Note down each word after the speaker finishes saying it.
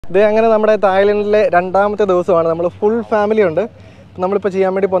ഇത് അങ്ങനെ നമ്മുടെ തായ്ലൻഡിലെ രണ്ടാമത്തെ ദിവസമാണ്. നമ്മൾ ഫുൾ ഫാമിലി ഉണ്ട്. നമ്മളിപ്പോൾ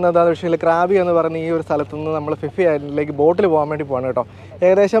ചെയ്യാൻ വേണ്ടി പോകുന്നത് എന്താണെന്ന് വെച്ചാൽ ക്രാബി എന്ന് പറയുന്ന ഈ ഒരു സ്ഥലത്തു നിന്ന് നമ്മൾ ഫിഫി ഐലൻഡിലേക്ക് ബോട്ടിൽ പോകാൻ വേണ്ടി പോകണം കേട്ടോ.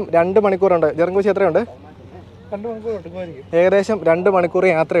 ഏകദേശം 2 മണിക്കൂറുണ്ട്. ജെറങ്കൂച്ചി എത്രയുണ്ട്? 2 മണിക്കൂർ. ഏകദേശം 2 മണിക്കൂർ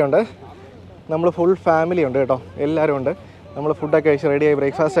യാത്രയുണ്ട്. നമ്മൾ ഫുൾ ഫാമിലി ഉണ്ട് കേട്ടോ, എല്ലാവരും ഉണ്ട്. നമ്മൾ ഫുഡൊക്കെ കഴിച്ചു, റെഡിയായി,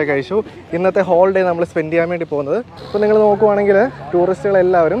 ബ്രേക്ക്ഫാസ്റ്റൊക്കെ കഴിച്ചു. ഇന്നത്തെ ഹോളിഡേ നമ്മൾ സ്പെൻഡ് ചെയ്യാൻ വേണ്ടി പോകുന്നത്. ഇപ്പോൾ നിങ്ങൾ നോക്കുവാണെങ്കിൽ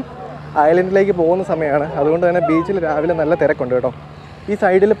ടൂറിസ്റ്റുകളെല്ലാവരും ഐലൻഡിലേക്ക് പോകുന്ന സമയമാണ്. അതുകൊണ്ട് തന്നെ ബീച്ചിൽ രാവിലെ നല്ല തിരക്കുണ്ട് കേട്ടോ. ഈ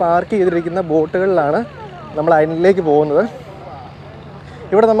സൈഡിൽ പാർക്ക് ചെയ്തിരിക്കുന്ന ബോട്ടുകളിലാണ് നമ്മൾ ഐലൻഡിലേക്ക് പോകുന്നത്.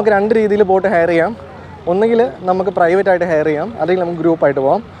 ഇവിടെ നമുക്ക് 2 രീതിയിൽ ബോട്ട് ഹയർ ചെയ്യാം. ഒന്നുകിൽ നമുക്ക് പ്രൈവറ്റായിട്ട് ഹയർ ചെയ്യാം, അല്ലെങ്കിൽ നമുക്ക് ഗ്രൂപ്പായിട്ട്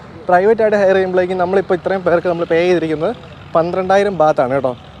പോകാം. പ്രൈവറ്റായിട്ട് ഹയർ ചെയ്യുമ്പോഴേക്കും നമ്മളിപ്പോൾ ഇത്രയും പേർക്ക് നമ്മൾ പേ ചെയ്തിരിക്കുന്നത് 12,000 ബാത്താണ്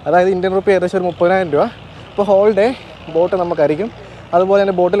കേട്ടോ. അതായത് ഇന്ത്യൻ റുപ്പി ഏകദേശം ഒരു 30,000 രൂപ. ഇപ്പോൾ ഹോളിഡേ ബോട്ട് നമുക്കായിരിക്കും. അതുപോലെ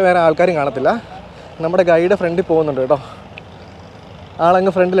തന്നെ ബോട്ടിൽ വേറെ ആൾക്കാരും കാണത്തില്ല. നമ്മുടെ ഗൈഡ് ഫ്രണ്ടിൽ പോകുന്നുണ്ട് കേട്ടോ.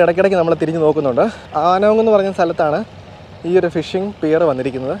 ആളങ്ങ് ഫ്രണ്ടിൽ ഇടയ്ക്കിടയ്ക്ക് നമ്മളെ തിരിഞ്ഞ് നോക്കുന്നുണ്ട്. ആനോങ് എന്ന് പറഞ്ഞ സ്ഥലത്താണ് ഈ ഒരു ഫിഷിംഗ് പിയർ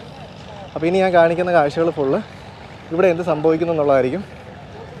വന്നിരിക്കുന്നത്. അപ്പോൾ ഇനി ഞാൻ കാണിക്കുന്ന കാഴ്ചകൾ ഫുള്ള് ഇവിടെ എന്ത് സംഭവിക്കുന്നു എന്നുള്ളതായിരിക്കും.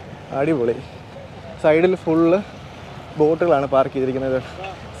 അടിപൊളി. സൈഡിൽ ഫുള്ള് ബോട്ടുകളാണ് പാർക്ക് ചെയ്തിരിക്കുന്നത്.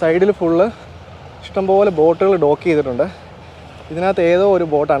 സൈഡിൽ ഫുള്ള് ഇഷ്ടംപോലെ ബോട്ടുകൾ ഡോക്ക് ചെയ്തിട്ടുണ്ട്. ഇതിനകത്ത് ഏതോ ഒരു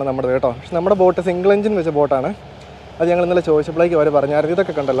ബോട്ടാണ് നമ്മുടെ കേട്ടോ. പക്ഷെ നമ്മുടെ ബോട്ട് സിംഗിൾ എഞ്ചിൻ വെച്ച ബോട്ടാണ്. അത് ഞങ്ങൾ ഇന്നലെ ചോദിച്ചപ്പോഴേക്കും അവർ പറഞ്ഞായിരുന്നു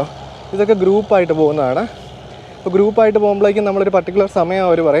ഇതൊക്കെ കണ്ടല്ലോ, ഇതൊക്കെ ഗ്രൂപ്പായിട്ട് പോകുന്നതാണ്. ഇപ്പോൾ ഗ്രൂപ്പായിട്ട് പോകുമ്പോഴേക്കും നമ്മളൊരു പർട്ടിക്കുലർ സമയം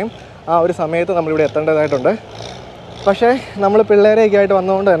അവർ പറയും, ആ ഒരു സമയത്ത് നമ്മളിവിടെ എത്തേണ്ടതായിട്ടുണ്ട്. പക്ഷേ നമ്മൾ പിള്ളേരെയൊക്കെ ആയിട്ട്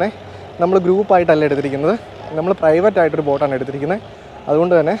വന്നതുകൊണ്ട് തന്നെ നമ്മൾ ഗ്രൂപ്പായിട്ടല്ല എടുത്തിരിക്കുന്നത്, നമ്മൾ പ്രൈവറ്റായിട്ടൊരു ബോട്ടാണ് എടുത്തിരിക്കുന്നത്.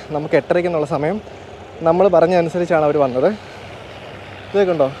 അതുകൊണ്ട് തന്നെ നമുക്ക് 8:30 സമയം നമ്മൾ പറഞ്ഞനുസരിച്ചാണ് അവർ വന്നത്.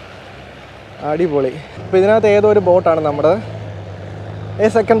 ഇതൊക്കെ ഉണ്ടോ, അടിപൊളി. അപ്പോൾ ഇതിനകത്ത് ഏതോ ഒരു ബോട്ടാണ് നമ്മുടെ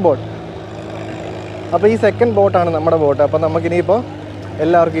സെക്കൻഡ് ബോട്ട്. അപ്പോൾ ഈ സെക്കൻഡ് ബോട്ടാണ് നമ്മുടെ ബോട്ട്. അപ്പോൾ നമുക്കിനിയിപ്പോൾ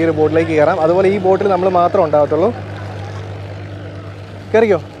എല്ലാവർക്കും ഈ ഒരു ബോട്ടിലേക്ക് കയറാം. അതുപോലെ ഈ ബോട്ടിൽ നമ്മൾ മാത്രം ഉണ്ടാകത്തുള്ളൂ.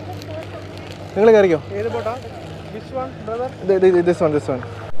 കയറിക്കോ, നിങ്ങൾ കയറിക്കോ. This one.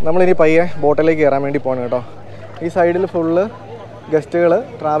 നമ്മളിനി പയ്യെ ബോട്ടിലേക്ക് കയറാൻ വേണ്ടി പോകണം കേട്ടോ. ഈ സൈഡിൽ ഫുള്ള് ഗസ്റ്റുകൾ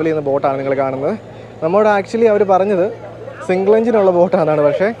ട്രാവൽ ചെയ്യുന്ന ബോട്ടാണ് നിങ്ങൾ കാണുന്നത്. നമ്മോട് ആക്ച്വലി അവർ പറഞ്ഞത് സിംഗിൾ എഞ്ചിനുള്ള ബോട്ടാണെന്നാണ്.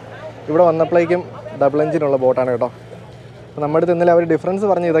 പക്ഷേ ഇവിടെ വന്നപ്പോഴേക്കും ഡബിൾ എഞ്ചിനുള്ള ബോട്ടാണ് കേട്ടോ. അപ്പോൾ നമ്മുടെ അടുത്ത് ഇന്നലെ അവർ ഡിഫറൻസ്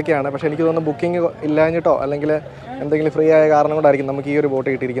പറഞ്ഞ് ഇതൊക്കെയാണ്. പക്ഷേ എനിക്ക് തോന്നുന്നു ബുക്കിംഗ് ഇല്ലാഞ്ഞിട്ടോ അല്ലെങ്കിൽ എന്തെങ്കിലും ഫ്രീ ആയ കാരണം കൊണ്ടായിരിക്കും നമുക്ക് ഈ ഒരു ബോട്ട്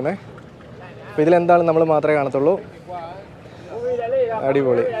കിട്ടിയിരിക്കുന്നത്. അപ്പോൾ ഇതിലെന്താണ് നമ്മൾ മാത്രമേ കാണത്തുള്ളൂ.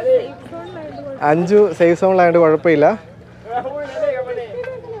 അടിപൊളി. 5 സേഫ് സോണിലായതുകൊണ്ട് കുഴപ്പമില്ല.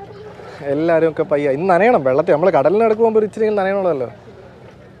 എല്ലാവരും ഒക്കെ പയ്യ ഇന്ന് നനയണം വെള്ളത്തിൽ. നമ്മൾ കടലിനടുക്ക് പോകുമ്പോൾ ഇച്ചിരി നനയണമല്ലോ.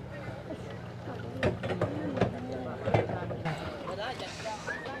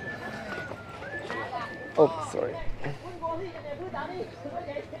 ഓ സോറി.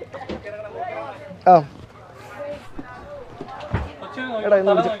 ആ എടാ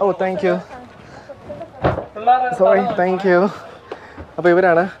ഇന്ന് വിളിച്ചു. ഓ thank you, sorry, thank you. അപ്പോൾ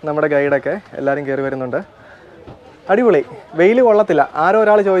ഇവരാണ് നമ്മുടെ ഗൈഡൊക്കെ. എല്ലാവരും കയറി വരുന്നുണ്ട്. അടിപൊളി. വെയിൽ കൊള്ളത്തില്ല. ആരോ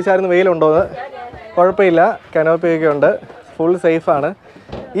ഒരാൾ ചോദിച്ചായിരുന്നു വെയിലുണ്ടോയെന്ന്. കുഴപ്പമില്ല, കനോപ്പിയൊക്കെ ഉണ്ട്, ഫുൾ സേഫാണ്.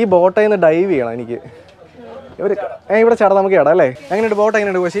 ഈ ബോട്ടിൽ നിന്ന് ഡൈവ് ചെയ്യണം എനിക്ക്. ഇവിടെ ചട നമുക്ക് ചടാം അല്ലേ? എങ്ങനെയുണ്ട് ബോട്ട്?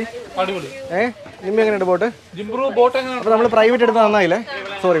 എങ്ങനെയുണ്ട് കോശി? ജിമ്മി എങ്ങനെയുണ്ട് ബോട്ട്? അപ്പോൾ നമ്മൾ പ്രൈവറ്റ് എടുത്ത് നന്നായില്ലേ?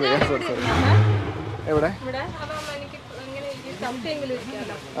 Sorry sorry. എവിടെ?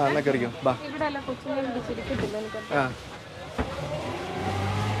 ആ എന്നാ കയറിക്കും. ബാ. ആ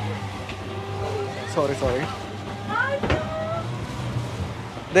സോറി.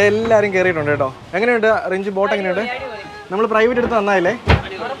 ഇതെല്ലാവരും കയറിയിട്ടുണ്ട് കേട്ടോ. എങ്ങനെയുണ്ട് റിഞ്ച് ബോട്ട്? എങ്ങനെയുണ്ട്? നമ്മൾ പ്രൈവറ്റ് എടുത്ത് നന്നായില്ലേ?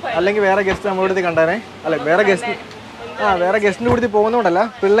 അല്ലെങ്കിൽ വേറെ ഗസ്റ്റ് നമ്മുടെ അടുത്ത് കണ്ടേനെ. അല്ലെ വേറെ ഗസ്റ്റിൻ്റെ കൂടി പോകുന്നതുകൊണ്ടല്ല,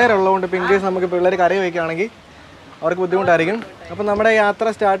 പിള്ളേരുള്ളതുകൊണ്ട്. ഇപ്പോൾ ഇൻകേസ് നമുക്ക് പിള്ളേർ കറി വയ്ക്കുകയാണെങ്കിൽ അവർക്ക് ബുദ്ധിമുട്ടായിരിക്കും. അപ്പം നമ്മുടെ യാത്ര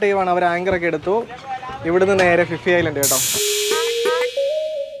സ്റ്റാർട്ട് ചെയ്യുവാണ്. അവർ ആങ്കറൊക്കെ എടുത്തു. ഇവിടുന്ന് നേരെ ഫിഫി ഐലൻഡ് കേട്ടോ.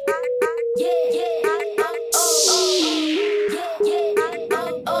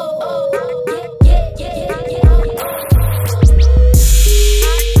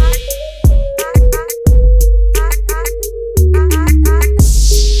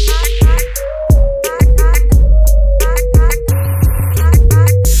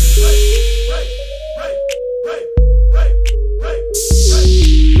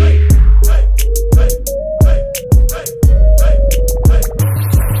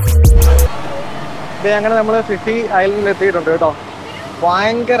 അങ്ങനെ നമ്മൾ ഫിഫി ഐലൻഡിൽ എത്തിയിട്ടുണ്ട് കേട്ടോ.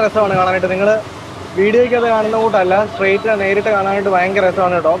 ഭയങ്കര രസമാണ് കാണാനായിട്ട്. നിങ്ങൾ വീഡിയോയ്ക്ക് അത് കാണുന്ന കൂട്ടല്ല, സ്ട്രെയിറ്റ് നേരിട്ട് കാണാനായിട്ട് ഭയങ്കര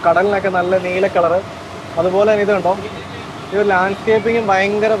രസമാണ് കേട്ടോ. കടലിനൊക്കെ നല്ല നീല കളറ്. അതുപോലെ തന്നെ ഇത് കണ്ടോ, ഈ ഒരു ലാൻഡ്സ്കേപ്പിങ്ങും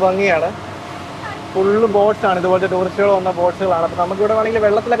ഭയങ്കര ഭംഗിയാണ്. ഫുള്ള് ബോട്ട്സാണ്, ഇതുപോലത്തെ ടൂറിസ്റ്റുകൾ വന്ന ബോട്ട്സുകളാണ്. അപ്പോൾ നമുക്കിവിടെ വേണമെങ്കിൽ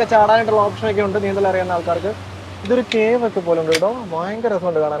വെള്ളത്തിലൊക്കെ ചാടാനായിട്ടുള്ള ഓപ്ഷനൊക്കെ ഉണ്ട്, നീന്തൽ അറിയുന്ന ആൾക്കാർക്ക്. ഇതൊരു കേവ് ഒക്കെ പോലെ ഉണ്ട് കേട്ടോ. ഭയങ്കര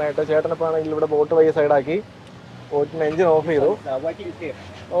രസമുണ്ട് കാണാനായിട്ട്. ചേട്ടനിപ്പോൾ ആണെങ്കിൽ ഇവിടെ ബോട്ട് വഴി സൈഡാക്കി ബോട്ടിൻ്റെ എഞ്ചിൻ ഓഫ് ചെയ്തു.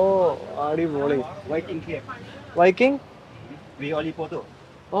 ഓ അടിപൊളി. Viking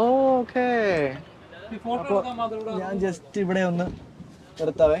okay. അപ്പോൾ ഞാൻ ജസ്റ്റ് ഇവിടെ ഒന്ന്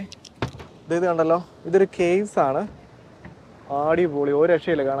നിർത്താവേ. ഇത് കണ്ടല്ലോ, ഇതൊരു കേവ്സ് ആണ്. അടിപൊളി, ഒരു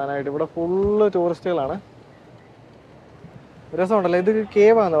രക്ഷയില്ല കാണാനായിട്ട്. ഇവിടെ ഫുള്ള് ടൂറിസ്റ്റുകളാണ്. രസമുണ്ടല്ലോ. ഇത്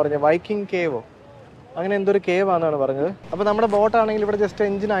കേവാന്ന് പറഞ്ഞത്, വൈക്കിംഗ് കേവോ അങ്ങനെ എന്തൊരു കേവാന്നാണ് പറഞ്ഞത്. അപ്പോൾ നമ്മുടെ ബോട്ടാണെങ്കിൽ ഇവിടെ ജസ്റ്റ്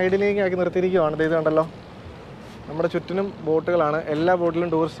എഞ്ചിൻ ഐഡിലേക്ക് ആക്കി നിർത്തിയിരിക്കുകയാണ്. ഇത് കണ്ടല്ലോ, നമ്മുടെ ചുറ്റിനും ബോട്ടുകളാണ്. എല്ലാ ബോട്ടിലും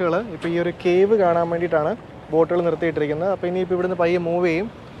ടൂറിസ്റ്റുകൾ. ഇപ്പോൾ ഈ ഒരു കേവ് കാണാൻ വേണ്ടിയിട്ടാണ് ബോട്ടുകൾ നിർത്തിയിട്ടിരിക്കുന്നത്. അപ്പോൾ ഇനിയിപ്പോൾ ഇവിടുന്ന് പയ്യെ മൂവ് ചെയ്യും.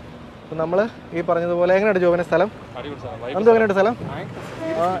 അപ്പോൾ നമ്മൾ ഈ പറഞ്ഞതുപോലെ എങ്ങനെയുണ്ട് ജോബിൻ്റെ സ്ഥലം? എന്തോ എങ്ങനെയുണ്ട് സ്ഥലം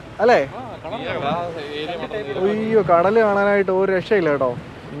അല്ലേ? അയ്യോ, കടൽ കാണാനായിട്ട് ഒരു രക്ഷയില്ല കേട്ടോ.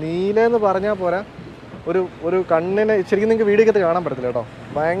 നീലെന്ന് പറഞ്ഞാൽ പോരാ, ഒരു കണ്ണിന് ശരിക്കും നിങ്ങൾക്ക് വീഡിയോക്കകത്ത് കാണാൻ പറ്റത്തില്ല കേട്ടോ.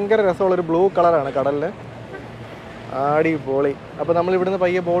 ഭയങ്കര രസമുള്ളൊരു ബ്ലൂ കളറാണ് കടലിൽ. അടിപൊളി. അപ്പോൾ നമ്മൾ ഇവിടുന്ന്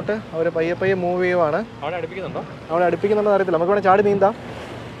പയ്യെ ബോട്ട് അവർ പയ്യെ മൂവ് ചെയ്യുവാണ്. അവിടെ അടുപ്പിക്കുന്നുണ്ടോ അറിയത്തില്ല, നമുക്ക് വേണേൽ ചാടി നീന്താം.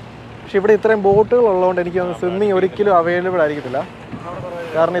 പക്ഷെ ഇവിടെ ഇത്രയും ബോട്ടുകൾ ഉള്ളതുകൊണ്ട് എനിക്ക് സ്വിമ്മിങ് ഒരിക്കലും അവൈലബിൾ ആയിരിക്കത്തില്ല.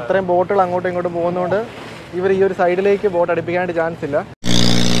 കാരണം ഇത്രയും ബോട്ടുകൾ അങ്ങോട്ടും ഇങ്ങോട്ടും പോകുന്നതുകൊണ്ട് ഇവർ ഈ ഒരു സൈഡിലേക്ക് ബോട്ട് അടുപ്പിക്കാനായിട്ട് ചാൻസ് ഇല്ല.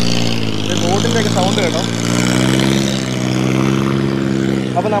 ബോട്ടിൻ്റെയൊക്കെ സൗണ്ട് കേട്ടോ.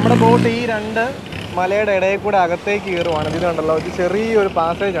 അപ്പോൾ നമ്മുടെ ബോട്ട് ഈ 2 മലയുടെ ഇടയിൽ കൂടെ അകത്തേക്ക് കയറുവാണ്. ഇത് കണ്ടല്ലോ, ഇത് ചെറിയൊരു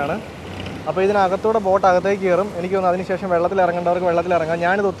പാസേജാണ്. അപ്പോൾ ഇതിനകത്തൂടെ ബോട്ട് അകത്തേക്ക് കയറും. എനിക്ക് തോന്നുന്നു അതിനുശേഷം വെള്ളത്തിൽ ഇറങ്ങേണ്ടവർക്ക് വെള്ളത്തിൽ ഇറങ്ങാം.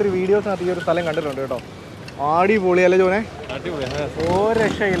 ഞാനിത് ഒത്തിരി വീഡിയോസിനകത്ത് ഈ ഒരു സ്ഥലം കണ്ടിട്ടുണ്ട് കേട്ടോ. അടിപൊളി അല്ലേ ജോനെ? ഒരു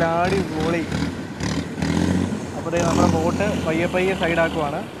രക്ഷയില്ല, അടിപൊളി. അപ്പോൾ നമ്മുടെ ബോട്ട് പയ്യെ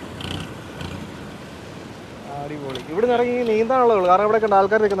സൈഡാക്കുവാണ്. അടിപൊളി. ഇവിടെ നിന്ന് ഇറങ്ങി നീന്താനുള്ളതുള്ളൂ. കാരണം ഇവിടെ കണ്ട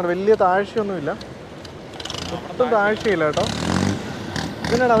ആൾക്കാർ നിൽക്കുന്നുണ്ട്. വലിയ താഴ്ചയൊന്നുമില്ല, ഒട്ടും താഴ്ചയില്ല കേട്ടോ.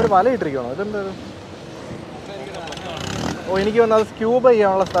 ഇതിനാണ് അവർ വല ഇട്ടിരിക്കണോ? ഇതെന്താ? എനിക്ക് വന്നാൽ സ്ക്യൂബ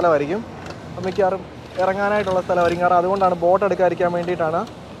ചെയ്യാനുള്ള സ്ഥലമായിരിക്കും. മിക്കവാറും ഇറങ്ങാനായിട്ടുള്ള സ്ഥലമായിരിക്കും. കാരണം അതുകൊണ്ടാണ് ബോട്ട് എടുക്കാതിരിക്കാൻ വേണ്ടിയിട്ടാണ്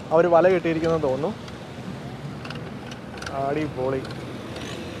അവർ വല കെട്ടിയിരിക്കുന്നതെന്ന് തോന്നുന്നു. അടിപൊളി.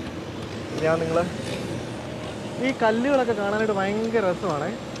 ഞാൻ നിങ്ങൾ ഈ കല്ലുകളൊക്കെ കാണാനായിട്ട് ഭയങ്കര രസമാണ്.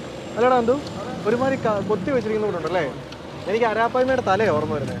 അല്ലടാ എന്തോ ഒരുമാതിരി കൊത്തി വെച്ചിരിക്കുന്നവരുണ്ടല്ലേ. എനിക്ക് അരാപ്പായ്മയുടെ തലയാണ്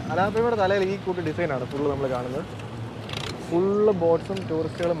ഓർമ്മ വരുന്നത്. അരാപ്പായ്മയുടെ തലയിൽ ഈ കൂട്ട് ഡിസൈനാണ് ഫുള്ള് നമ്മൾ കാണുന്നത്. ഫുള്ള് ബോട്ട്സും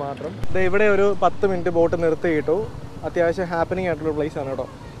ടൂറിസ്റ്റുകളും മാത്രം. ഇവിടെ ഒരു 10 മിനിറ്റ് ബോട്ട് നിർത്തിയിട്ടു. അത്യാവശ്യം ഹാപ്പനിങ് ആയിട്ടുള്ള പ്ലേസ് ആണ് കേട്ടോ.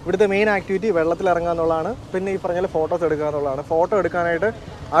 ഇവിടുത്തെ മെയിൻ ആക്ടിവിറ്റി വെള്ളത്തിൽ ഇറങ്ങുക എന്നുള്ളതാണ്. പിന്നെ ഈ പറഞ്ഞാൽ ഫോട്ടോസ് എടുക്കുക എന്നുള്ളതാണ്. ഫോട്ടോ എടുക്കാനായിട്ട്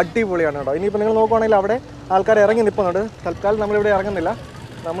അടിപൊളിയാണ് കേട്ടോ. ഇനിയിപ്പോൾ നിങ്ങൾ നോക്കുവാണെങ്കിൽ അവിടെ ആൾക്കാർ ഇറങ്ങി നിൽക്കുന്നുണ്ട്. തൽക്കാലം നമ്മളിവിടെ ഇറങ്ങുന്നില്ല.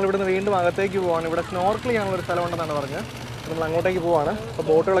 നമ്മളിവിടുന്ന് വീണ്ടും അകത്തേക്ക് പോവാണ്. ഇവിടെ സ്നോർക്കിൾ ചെയ്യാനുള്ളൊരു സ്ഥലമുണ്ടെന്നാണ് പറഞ്ഞത്. നമ്മൾ അങ്ങോട്ടേക്ക് പോവാണ്. അപ്പോൾ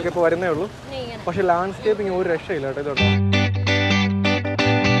ബോട്ടുകളൊക്കെ ഇപ്പോൾ വരുന്നേ ഉള്ളൂ. പക്ഷേ ലാൻഡ്സ്കേപ്പിങ് ഒരു രക്ഷയില്ല കേട്ടോ. ഇതുണ്ടോ,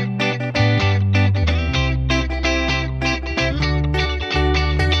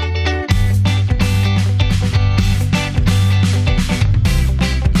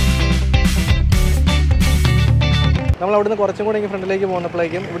 നമ്മൾ അവിടുന്ന് കുറച്ചും കൂടി ഫ്രണ്ടിലേക്ക്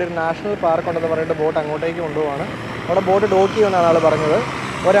പോകുന്നപ്പോഴേക്കും ഇവിടെ ഒരു നാഷണൽ പാർക്ക് ഉണ്ടെന്ന് പറഞ്ഞിട്ട് ബോട്ട് അങ്ങോട്ടേക്ക് കൊണ്ടുപോവാണ്. അവിടെ ബോട്ട് ഡോക്ക് ചെയ്യുമെന്നാണ് ആൾ പറഞ്ഞത്.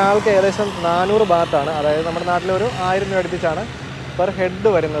 ഒരാൾക്ക് ഏകദേശം 400 ബാത്താണ്. അതായത് നമ്മുടെ നാട്ടിലൊരു 1000 രൂപ അടുപ്പിച്ചാണ് പെർ ഹെഡ്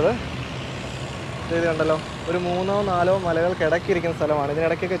വരുന്നത്. ഇത് കണ്ടല്ലോ, ഒരു 3-4 മലകൾ കിടക്കിയിരിക്കുന്ന സ്ഥലമാണ്.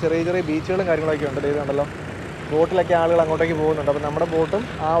 ഇതിനിടയ്ക്കൊക്കെ ചെറിയ ബീച്ചുകളും കാര്യങ്ങളൊക്കെ ഉണ്ട്. ഇത് കണ്ടല്ലോ, ബോട്ടിലൊക്കെ ആളുകൾ അങ്ങോട്ടേക്ക് പോകുന്നുണ്ട്. അപ്പോൾ നമ്മുടെ ബോട്ടും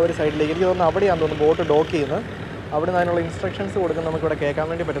ആ ഒരു സൈഡിലേക്ക്, എനിക്ക് തോന്നുന്നു അവിടെയാണെന്ന് തോന്നുന്നു ബോട്ട് ഡോക്ക് ചെയ്യുന്നത്. അവിടെ നിന്ന് അതിനുള്ള ഇൻസ്ട്രക്ഷൻസ് കൊടുക്കുന്ന നമുക്കിവിടെ കേൾക്കാൻ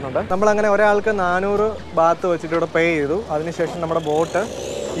വേണ്ടി പറ്റുന്നുണ്ട്. നമ്മളങ്ങനെ ഒരാൾക്ക് 400 ബാത്ത് വെച്ചിട്ട് ഇവിടെ പേ ചെയ്തു. അതിനുശേഷം നമ്മുടെ ബോട്ട്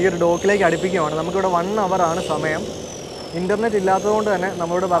ഈ ഒരു ഡോക്കിലേക്ക് അടുപ്പിക്കുകയാണ്. നമുക്കിവിടെ 1 അവറാണ് സമയം. ഇൻ്റർനെറ്റ് ഇല്ലാത്തതുകൊണ്ട് തന്നെ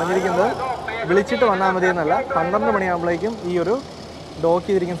നമ്മളോട് പറഞ്ഞിരിക്കുന്നത് വിളിച്ചിട്ട് വന്നാൽ മതി എന്നല്ല, 12 മണിയാകുമ്പോഴേക്കും ഈ ഒരു ഡോക്ക്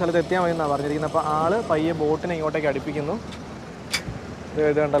ചെയ്തിരിക്കുന്ന സ്ഥലത്ത് എത്തിയാൽ മതി എന്നാണ് പറഞ്ഞിരിക്കുന്നത്. അപ്പോൾ ആൾ പയ്യെ ബോട്ടിനെ ഇങ്ങോട്ടേക്ക് അടുപ്പിക്കുന്നു.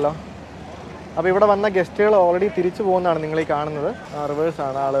 ഇത് കണ്ടല്ലോ. അപ്പോൾ ഇവിടെ വന്ന ഗസ്റ്റുകൾ ഓൾറെഡി തിരിച്ചു പോകുന്നതാണ് നിങ്ങളീ കാണുന്നത്.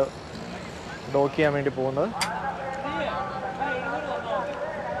 റിവേഴ്സാണ് ആൾ ഡോക്ക് ചെയ്യാൻ വേണ്ടി പോകുന്നത്.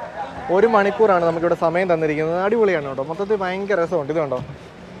 1 മണിക്കൂറാണ് നമുക്കിവിടെ സമയം തന്നിരിക്കുന്നത്. അടിപൊളിയാണ് കേട്ടോ. മൊത്തത്തിൽ ഭയങ്കര രസമുണ്ട്. ഇത് കണ്ടോ,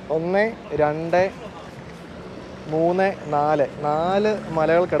 1, 2, 3, 4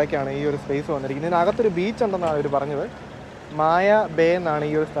 മലകൾ കിടക്കാണ് ഈ ഒരു സ്പേസ് വന്നിരിക്കുന്നത്. ഇതിനകത്തൊരു ബീച്ച് ഉണ്ടെന്നാണ് അവർ പറഞ്ഞത്. മായ ബേ എന്നാണ്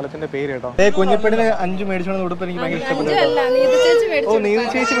ഈ ഒരു സ്ഥലത്തിന്റെ പേര് കേട്ടോ. കുഞ്ഞിപ്പെടിന് 5 മേടിച്ചോണ്ട് ഉടുപ്പ് എനിക്ക് ഭയങ്കര ഇഷ്ടപ്പെട്ടു. ഓ, നീതി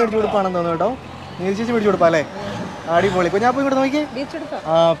ചേച്ചി മേടിച്ച ഉടുപ്പാണെന്ന് തോന്നുന്നു കേട്ടോ. നീതി ചേച്ചി മേടിച്ച ഉടുപ്പാ അല്ലേ? അടിപൊളി. കുഞ്ഞാപ്പൂ ഇങ്ങോട്ട് നോക്കി.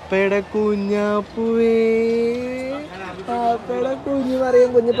 അപ്പയുടെ കുഞ്ഞാപ്പൂവേ, അപ്പയുടെ കുഞ്ഞു പറയും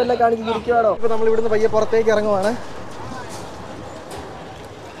കുഞ്ഞിപ്പെല്ലാം കാണിച്ചിരിക്കുവാണോ. ഇപ്പൊ നമ്മൾ ഇവിടുന്ന് പയ്യെ പുറത്തേക്ക് ഇറങ്ങുവാണ്.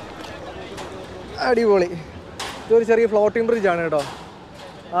 അടിപൊളി. ഇതൊരു ചെറിയ ഫ്ലോട്ടിംഗ് ബ്രിഡ്ജ് ആണ് കേട്ടോ.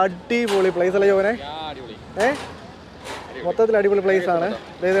 അടിപൊളി പ്ലേസ് അല്ലേ ജോനെ? മൊത്തത്തിൽ അടിപൊളി പ്ലേസ് ആണ്.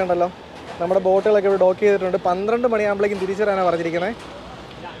 ഇത് കണ്ടല്ലോ, നമ്മുടെ ബോട്ടുകളൊക്കെ ഇവിടെ ഡോക്ക് ചെയ്തിട്ടുണ്ട്. 12 മണിയാകുമ്പോഴേക്കും തിരിച്ചു വരാനാണ് പറഞ്ഞിരിക്കുന്നത്.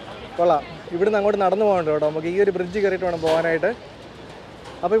 കൊള്ളാം. ഇവിടുന്ന് അങ്ങോട്ട് നടന്നു പോകണ്ട കേട്ടോ. നമുക്ക് ഈ ഒരു ബ്രിഡ്ജ് കയറിയിട്ട് വേണം പോകാനായിട്ട്.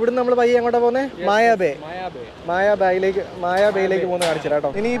 അപ്പോൾ ഇവിടുന്ന് നമ്മൾ പയ്യെ അങ്ങോട്ടാണ് പോകുന്നത്? മായ ബേയിലേക്ക് പോകുന്ന കാണിച്ചില്ല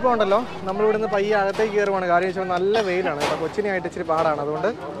കേട്ടോ. ഇനിയിപ്പോൾ ഉണ്ടല്ലോ, നമ്മളിവിടുന്ന് പയ്യെ അകത്തേക്ക് കയറുവാണ്. കാര്യം വെച്ചാൽ നല്ല വെയിലാണ് കേട്ടോ. കൊച്ചിനായിട്ട് ഇച്ചിരി പാടാണ്. അതുകൊണ്ട്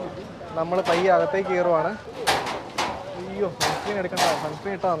നമ്മൾ പയ്യെ അകത്തേക്ക് കയറുവാണ്. അയ്യോ, സൺസ്ക്രീൻ എടുക്കണ്ട.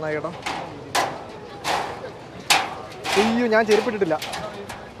 സൺസ്ക്രീൻ ഇട്ടാൽ നന്നായി കേട്ടോ. അയ്യോ, ഞാൻ ചെരുപ്പിട്ടിട്ടില്ല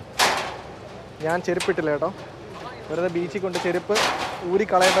കേട്ടോ. വെറുതെ ബീച്ചിൽ കൊണ്ട് ചെരുപ്പ് ഊരി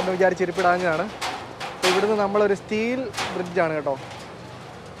കളയണ്ടെന്ന് വിചാരിച്ച് ഇരിപ്പിടാഞ്ഞാണ്. അപ്പോൾ ഇവിടുന്ന് നമ്മളൊരു സ്റ്റീൽ ബ്രിഡ്ജാണ് കേട്ടോ.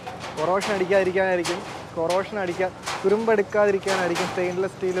 കൊറോഷൻ അടിക്കാൻ തുരുമ്പെടുക്കാതിരിക്കാനായിരിക്കും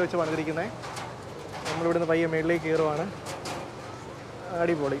സ്റ്റെയിൻലെസ് സ്റ്റീൽ വെച്ച് പണിതിരിക്കുന്നത്. നമ്മളിവിടുന്ന് പയ്യെ മേളിലേക്ക് കയറുവാണ്.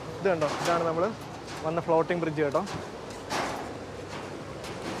 അടിപൊളി. ഇത് കണ്ടോ, ഇതാണ് നമ്മൾ വന്ന ഫ്ലോട്ടിംഗ് ബ്രിഡ്ജ് കേട്ടോ.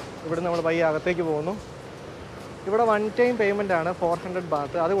 ഇവിടുന്ന് നമ്മൾ പയ്യെ അകത്തേക്ക് പോകുന്നു. ഇവിടെ 1 ടൈം പേയ്മെൻ്റ് ആണ് 400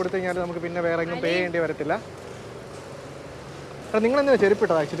 ബാത്ത്. അത് കൊടുത്തു കഴിഞ്ഞാൽ നമുക്ക് പിന്നെ വേറെ എങ്ങും പേ ചെയ്യേണ്ടി വരത്തില്ല. നിങ്ങളെന്താ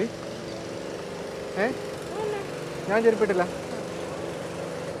ചെരുപ്പിട്ടത് ആക്ച്വലി? ഞാൻ ചെരുപ്പിട്ടില്ല.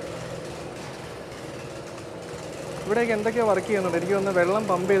 ഇവിടേക്ക് എന്തൊക്കെയോ വർക്ക് ചെയ്യുന്നുണ്ട്. എനിക്ക് തോന്നുന്നു വെള്ളം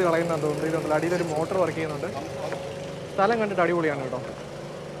പമ്പ് ചെയ്ത് കളയുന്നതെന്ന് തോന്നുന്നു. ഇതുണ്ടല്ലോ, അടിയിലൊരു മോട്ടർ വർക്ക് ചെയ്യുന്നുണ്ട്. സ്ഥലം കണ്ടിട്ട് അടിപൊളിയാണ് കേട്ടോ.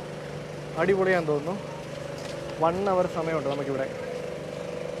 അടിപൊളിയാന്ന് തോന്നുന്നു. 1 അവർ സമയമുണ്ട് നമുക്കിവിടെ.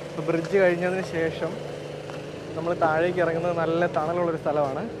 ഇപ്പോൾ ബ്രിഡ്ജ് കഴിഞ്ഞതിന് ശേഷം നമ്മൾ താഴേക്ക് ഇറങ്ങുന്നത് നല്ല തണലുള്ളൊരു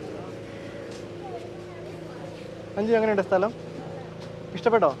സ്ഥലമാണ്. അഞ്ചു, എങ്ങനെയുണ്ട് സ്ഥലം?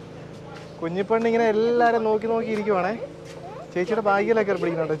 ഇഷ്ടപ്പെട്ടോ? കുഞ്ഞിപ്പെണ്ണിങ്ങനെ എല്ലാവരും നോക്കി ഇരിക്കുവാണേ. ചേച്ചിയുടെ ബാഗിലൊക്കെ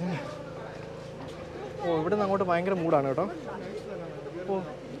പിടിക്കുന്നുണ്ട്. ഓ, ഇവിടെ നിന്ന് അങ്ങോട്ട് ഭയങ്കര മൂടാണ് കേട്ടോ. ഓ,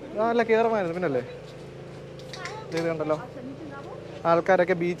 നല്ല കയറുമായിരുന്നു പിന്നല്ലേ. ഇത് കണ്ടല്ലോ,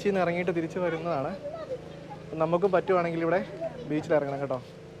 ആൾക്കാരൊക്കെ ബീച്ചിൽ നിന്ന് ഇറങ്ങിയിട്ട് തിരിച്ചു വരുന്നതാണ്. നമുക്കും പറ്റുവാണെങ്കിൽ ഇവിടെ ബീച്ചിൽ ഇറങ്ങണം കേട്ടോ.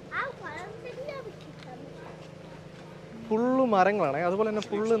 ഫുള്ള് മരങ്ങളാണ്. അതുപോലെ തന്നെ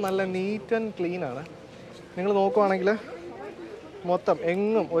ഫുള്ള് നല്ല നീറ്റ് ആൻഡ് ക്ലീൻ ആണ്. നിങ്ങൾ നോക്കുവാണെങ്കിൽ മൊത്തം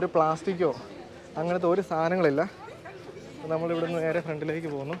എങ്ങും ഒരു പ്ലാസ്റ്റിക്കോ അങ്ങനത്തെ ഒരു സാധനങ്ങളില്ല. നമ്മളിവിടുന്ന് നേരെ ഫ്രണ്ടിലേക്ക്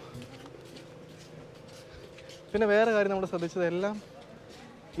പോകുന്നു. പിന്നെ വേറെ കാര്യം നമ്മൾ ശ്രദ്ധിച്ചത്, എല്ലാം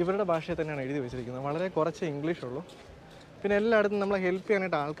ഇവരുടെ ഭാഷയിൽ തന്നെയാണ് എഴുതി വെച്ചിരിക്കുന്നത്. വളരെ കുറച്ച് ഇംഗ്ലീഷുള്ളൂ. പിന്നെ എല്ലായിടത്തും നമ്മളെ ഹെൽപ്പ്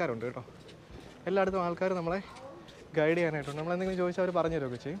ചെയ്യാനായിട്ട് ആൾക്കാരുണ്ട് കേട്ടോ. എല്ലായിടത്തും ആൾക്കാർ നമ്മളെ ഗൈഡ് ചെയ്യാനായിട്ടുണ്ട്. നമ്മളെന്തെങ്കിലും ചോദിച്ചാൽ അവർ പറഞ്ഞു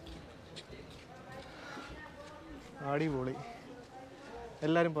തരുമൊക്കെ ചെയ്യും. അടിപൊളി.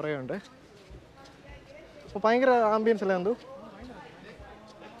 എല്ലാവരും പുറകെയുണ്ട്. അപ്പോൾ ഭയങ്കര ആംബിയൻസ് അല്ലേ എന്തോ.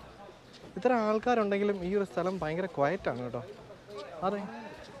 ഇത്ര ആൾക്കാരുണ്ടെങ്കിലും ഈ ഒരു സ്ഥലം ഭയങ്കര ക്വയറ്റാണ് കേട്ടോ. അതെ,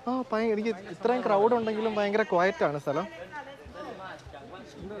 എനിക്ക് ഇത്രയും ക്രൗഡ് ഉണ്ടെങ്കിലും ഭയങ്കര ക്വയറ്റാണ് സ്ഥലം.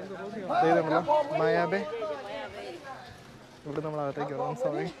 ഇതുണ്ടല്ലോ മായാബേ. ഇവിടെ നമ്മൾ അകത്തേക്ക് വരാം.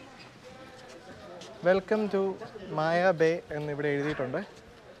 സോറി, വെൽക്കം ടു മായാബേ എന്നിവിടെ എഴുതിയിട്ടുണ്ട്.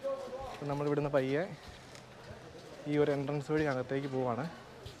 നമ്മളിവിടുന്ന് പയ്യെ ഈ ഒരു എൻട്രൻസ് വഴി അകത്തേക്ക് പോവാണ്.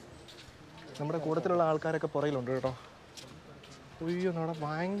 നമ്മുടെ കൂട്ടത്തിലുള്ള ആൾക്കാരൊക്കെ പുറകിലുണ്ട് കേട്ടോ. ഉയ്യോ, നമ്മുടെ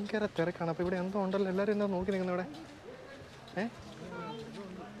ഭയങ്കര തിരക്കാണ്. അപ്പോൾ ഇവിടെ എന്തോ ഉണ്ടല്ലോ, എല്ലാവരും എന്താ നോക്കി നിൽക്കുന്നത് ഇവിടെ?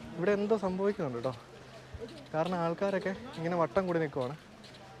 ഇവിടെ എന്തോ സംഭവിക്കുന്നുണ്ട് കേട്ടോ. കാരണം ആൾക്കാരൊക്കെ ഇങ്ങനെ വട്ടം കൂടി നിൽക്കുവാണ്.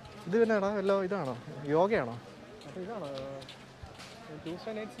 ഇത് പിന്നെ എടാ വല്ലോ ഇതാണോ, യോഗയാണോ? ഇതാണോ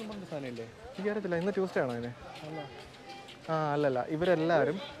ട്യൂസ്ഡേ നൈറ്റ്സ് പറഞ്ഞ സാധനമില്ലേ? എനിക്കറിയത്തില്ല. ഇന്ന് ട്യൂസ്ഡേ ആണോ അതിന്? അല്ലല്ല,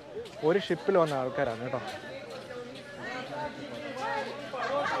 ഇവരെല്ലാവരും ഒരു ഷിപ്പിൽ വന്ന ആൾക്കാരാണ് കേട്ടോ.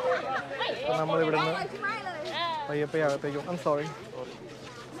 അപ്പം നമ്മളിവിടുന്ന് പയ്യപ്പയ്യ അകത്തേക്കും. സോറി.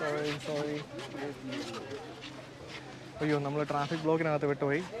 അയ്യോ, നമ്മൾ ട്രാഫിക് ബ്ലോക്കിനകത്ത്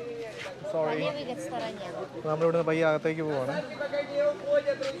വിട്ടുപോയി. സോറി. നമ്മളിവിടുന്ന് പയ്യ അകത്തേക്ക് പോവാണ്.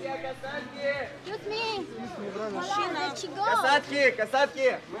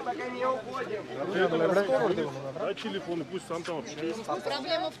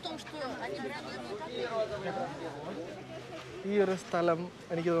 ഈ ഒരു സ്ഥലം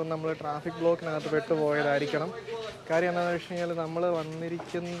എനിക്ക് തോന്നുന്നു നമ്മൾ ട്രാഫിക് ബ്ലോക്കിനകത്ത് പെട്ടുപോയതായിരിക്കണം. കാര്യം എന്താണെന്ന് വെച്ച് കഴിഞ്ഞാൽ നമ്മൾ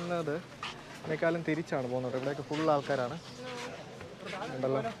വന്നിരിക്കുന്നത് അതിനേക്കാളും തിരിച്ചാണ് പോകുന്നത്. ഇവിടെയൊക്കെ ഫുൾ ആൾക്കാരാണ്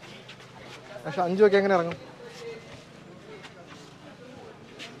ഉണ്ടല്ലോ. പക്ഷെ 5 ഒക്കെ എങ്ങനെ ഇറങ്ങും?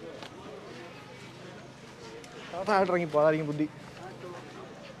 താഴോട്ട് ഇറങ്ങിപ്പോ, അതായിരിക്കും ബുദ്ധി.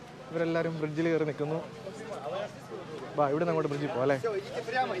 ഇവരെല്ലാവരും ബ്രിഡ്ജിൽ കയറി നിൽക്കുന്നു. ഇവിടെ നിന്ന് അങ്ങോട്ട് ബ്രിഡ്ജിൽ പോകാം അല്ലേ?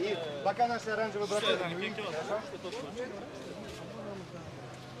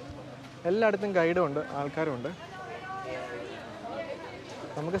 എല്ലായിടത്തും ഗൈഡും ഉണ്ട്, ആൾക്കാരും ഉണ്ട്.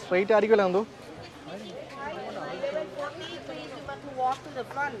 നമുക്ക് സ്ട്രെയിറ്റ് ആയിരിക്കുമല്ലോ എന്തോ.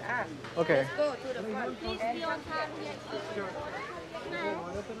 ഓക്കെ,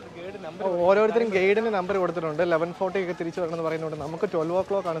 ഓരോരുത്തരും ഗൈഡിന് നമ്പർ കൊടുത്തിട്ടുണ്ട്. 11:40 ഒക്കെ തിരിച്ചു വരണമെന്ന് പറയുന്നുണ്ട്. നമുക്ക് 12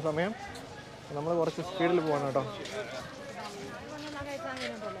 o'clock ആണ് സമയം. നമ്മൾ കുറച്ച് സ്പീഡിൽ പോകണം കേട്ടോ.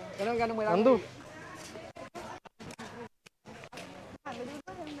 എന്തോ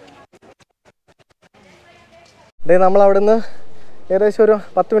നമ്മൾ അവിടുന്ന് ഏകദേശം ഒരു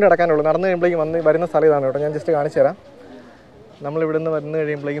 10 മിനിറ്റ് അടക്കാനുള്ളൂ. നടന്നു കഴിയുമ്പോഴേക്കും വരുന്ന സ്ഥലം ഇതാണ് കേട്ടോ. ഞാൻ ജസ്റ്റ് കാണിച്ചു തരാം. നമ്മളിവിടുന്ന് വന്നു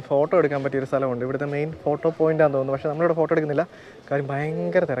കഴിയുമ്പോഴേക്കും ഫോട്ടോ എടുക്കാൻ പറ്റിയൊരു സ്ഥലമുണ്ട്. ഇവിടുത്തെ മെയിൻ ഫോട്ടോ പോയിൻ്റാന്ന് തോന്നുന്നു. പക്ഷേ നമ്മളിവിടെ ഫോട്ടോ എടുക്കുന്നില്ല. കാര്യം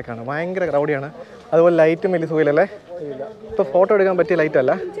ഭയങ്കര തിരക്കാണ്, ഭയങ്കര ക്രൗഡിയാണ്. അതുപോലെ ലൈറ്റും വലിയ സുഖമില്ലല്ലേ. ഇപ്പോൾ ഫോട്ടോ എടുക്കാൻ പറ്റിയ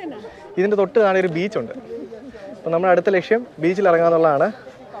ലൈറ്റല്ല. ഇതിൻ്റെ തൊട്ട് താഴെ ഒരു ബീച്ചുണ്ട്. അപ്പോൾ നമ്മുടെ അടുത്ത ലക്ഷ്യം ബീച്ചിൽ ഇറങ്ങാന്നുള്ളതാണ്.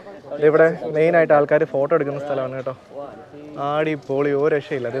 ഇവിടെ മെയിനായിട്ട് ആൾക്കാർ ഫോട്ടോ എടുക്കുന്ന സ്ഥലമാണ് കേട്ടോ. ആടി പൊളി, ഒരു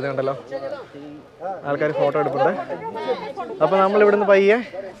രക്ഷയില്ല. ഇത് കണ്ടല്ലോ, ആൾക്കാർ ഫോട്ടോ എടുപ്പുണ്ട്. അപ്പോൾ നമ്മൾ ഇവിടുന്ന് പയ്യെ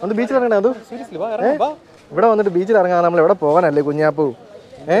ഒന്ന് ബീച്ചിൽ ഇറങ്ങണേ. അത് ഇവിടെ വന്നിട്ട് ബീച്ചിൽ ഇറങ്ങാൻ നമ്മൾ എവിടെ പോകാനല്ലേ കുഞ്ഞാപ്പൂ?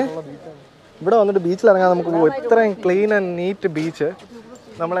 ഇവിടെ വന്നിട്ട് ബീച്ചിൽ ഇറങ്ങാൻ നമുക്ക് പോകും. ഇത്രയും ക്ലീൻ ആൻഡ് നീറ്റ് ബീച്ച്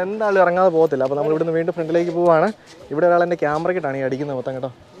നമ്മൾ എന്തായാലും ഇറങ്ങാതെ പോകത്തില്ല. അപ്പോൾ നമ്മൾ ഇവിടുന്ന് വീണ്ടും ഫ്രണ്ടിലേക്ക് പോവുകയാണ്. ഇവിടെ ഒരാൾ എൻ്റെ ക്യാമറയ്ക്കിട്ടാണ് ഈ അടിക്കുന്നത് മൊത്തം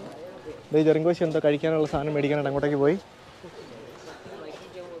കേട്ടോ. ഈ ചെറുങ്കോശി എന്തോ കഴിക്കാനുള്ള സാധനം മേടിക്കാനായിട്ട് അങ്ങോട്ടേക്ക് പോയി.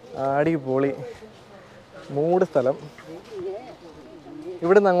 അടിപൊളി മൂട് സ്ഥലം.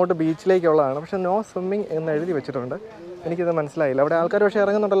 ഇവിടുന്ന് അങ്ങോട്ട് ബീച്ചിലേക്കുള്ളതാണ്. പക്ഷെ നോ സ്വിമ്മിങ് എന്ന് എഴുതി വെച്ചിട്ടുണ്ട്. എനിക്കിത് മനസ്സിലായില്ല. അവിടെ ആൾക്കാർ പക്ഷേ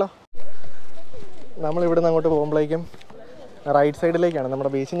ഇറങ്ങുന്നുണ്ടല്ലോ. നമ്മൾ ഇവിടുന്ന് അങ്ങോട്ട് പോകുമ്പോഴേക്കും റൈറ്റ് സൈഡിലേക്കാണ്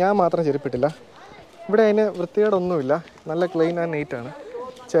നമ്മുടെ ബീച്ച്. ഞാൻ മാത്രം ചെരുപ്പിട്ടില്ല. ഇവിടെ അതിന് വൃത്തികേടൊന്നുമില്ല. നല്ല ക്ലീൻ ആൻഡ് നീറ്റാണ്.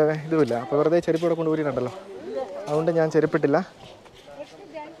 ഇതുമില്ല. അപ്പോൾ വെറുതെ ചെരുപ്പ് ഇവിടെ കൊണ്ടുപോയിട്ടുണ്ടല്ലോ. അതുകൊണ്ട് ഞാൻ ചെരുപ്പിട്ടില്ല.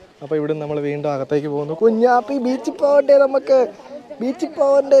 അപ്പോൾ ഇവിടുന്ന് നമ്മൾ വീണ്ടും അകത്തേക്ക് പോകുന്നു. കുഞ്ഞാപ്പി ബീച്ചിൽ പോകണ്ടേ? നമുക്ക് ബീച്ചിൽ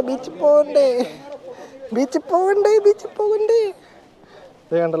പോകണ്ടേ? ബീച്ചിൽ പോകണ്ടേ? ബീച്ചിൽ പോകണ്ടേ? ബീച്ചിൽ പോകണ്ടേ?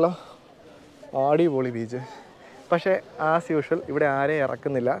 ഇത് കണ്ടല്ലോ, അടിപൊളി ബീച്ച്. പക്ഷേ ആസ് യൂഷ്വൽ ഇവിടെ ആരെയും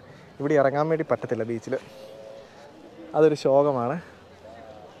ഇറക്കുന്നില്ല. ഇവിടെ ഇറങ്ങാൻ വേണ്ടി പറ്റത്തില്ല ബീച്ചിൽ. അതൊരു ശോകമാണ്.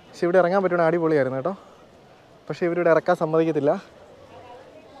 പക്ഷെ ഇവിടെ ഇറങ്ങാൻ പറ്റുന്ന അടിപൊളിയായിരുന്നു കേട്ടോ. പക്ഷേ ഇവരിവിടെ ഇറക്കാൻ സമ്മതിക്കത്തില്ല.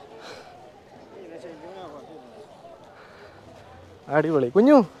 അടിപൊളി.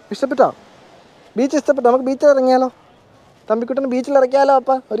 കുഞ്ഞു ഇഷ്ടപ്പെട്ടോ? ബീച്ച് ഇഷ്ടപ്പെട്ടോ? നമുക്ക് ബീച്ചിൽ ഇറങ്ങിയാലോ? തമ്പിക്കുട്ടന് ബീച്ചിൽ ഇറക്കിയാലോ?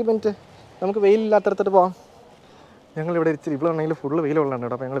 അപ്പം ഒരു മിനിറ്റ്, നമുക്ക് വെയിലില്ലാത്തടത്തോട്ട് പോകാം. ഞങ്ങളിവിടെ ഇച്ചിരി ഇവിടെ ഉണ്ടെങ്കിൽ ഫുള്ള് വെയിലുള്ളതാണ്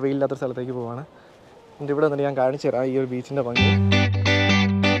കേട്ടോ. അപ്പോൾ ഞങ്ങൾ വെയിലില്ലാത്ത സ്ഥലത്തേക്ക് പോവാണ്. എന്നിട്ട് ഇവിടെ വന്നിട്ട് ഞാൻ കാണിച്ചു തരാം ഈ ഒരു ബീച്ചിൻ്റെ ഭംഗി.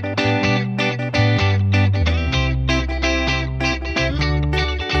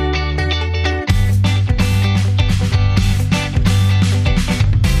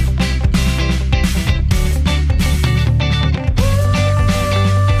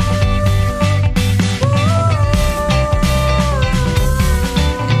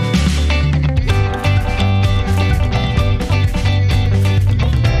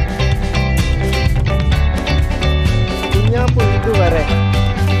 ഇതുവരെ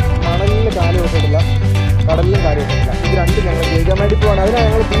മണലിൽ കാല് വെച്ചിട്ടില്ല, കടലിലും കാല് വെച്ചിട്ടില്ല. ഇത് രണ്ടും ഞങ്ങൾ ജയിക്കാൻ വേണ്ടി പോവാണ്. അതിനാണ്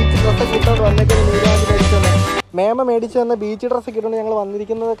ഞങ്ങൾ ബീച്ച് ഡ്രസ്സൊക്കെ ഇട്ടുകൊണ്ട് വന്നേക്കുന്നത്. മേമ മേടിച്ച് വന്ന ബീച്ച് ഡ്രസ്സൊക്കെ ഇട്ടുകൊണ്ട് ഞങ്ങൾ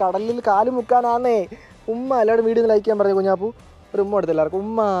വന്നിരിക്കുന്നത് കടലിൽ കാല് മുക്കാനാന്നേ. ഉമ്മ എല്ലാവരും വീഡിയോ ലൈക്ക് ചെയ്യാൻ പറഞ്ഞു. കുഞ്ഞാപ്പൂ ഒരു ഉമ്മ എടുത്ത് എല്ലാവർക്കും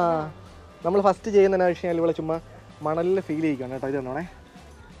ഉമ്മ. നമ്മൾ ഫസ്റ്റ് ചെയ്യുന്നതിനാ വിഷയം ഇവിടെ ചുമ്മാ മണലിൽ ഫീൽ ചെയ്യിക്കണം കേട്ടോ. ഇത് തന്നോണേ,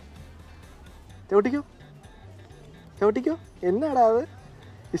 ചവിട്ടിക്കോ ചവിട്ടിക്കോ. എന്നാടാ അത്?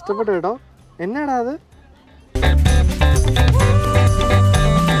 ഇഷ്ടപ്പെട്ടു കേട്ടോ. എന്നാടാ അത്?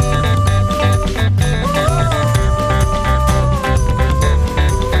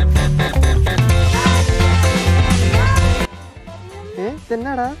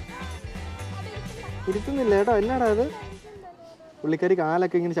 എന്നാടാ ഇരുത്തുന്നില്ല കേട്ടോ. എന്നാടാ അത്? പുള്ളിക്കാരി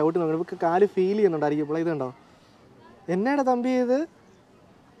കാലൊക്കെ ഇങ്ങനെ ചവിട്ടി നോക്കണം. ഇവർക്ക് കാല് ഫീൽ ചെയ്യുന്നുണ്ടായിരിക്കും. ഇപ്പോൾ ഇതുണ്ടോ? എന്നാടാ തമ്പി ഇത്?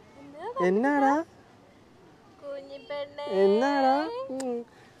 എന്നാടാ എന്നാടാ?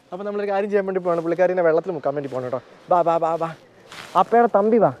 അപ്പോൾ നമ്മളൊരു കാര്യം ചെയ്യാൻ വേണ്ടി പോകണം. പുള്ളിക്കാരിനെ വെള്ളത്തിൽ മുക്കാൻ വേണ്ടി പോകണം കേട്ടോ. ബാ ബാ ബാ ബാ. അപ്പയുടെ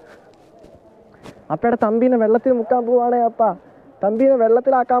തമ്പി വാ. അപ്പയുടെ തമ്പീനെ വെള്ളത്തിൽ മുക്കാൻ പോവാണേ. അപ്പ തമ്പീനെ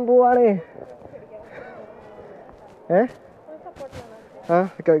വെള്ളത്തിലാക്കാൻ പോവാണേ. ആ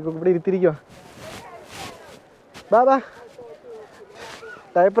ഇവിടെ ഇരുത്തിരിക്കുക. ബാ ബാ.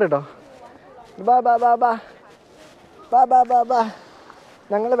 ഡയപ്പർ കേട്ടോ. ബാ ബാ ബാ ബാ ബാ ബാ ബാ ബാ.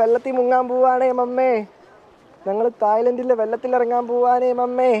 ഞങ്ങൾ വെള്ളത്തിൽ മുങ്ങാൻ പോവാണേ മമ്മേ. ഞങ്ങൾ തായ്ലൻഡിലെ വെള്ളത്തിലിറങ്ങാൻ പോവാനേ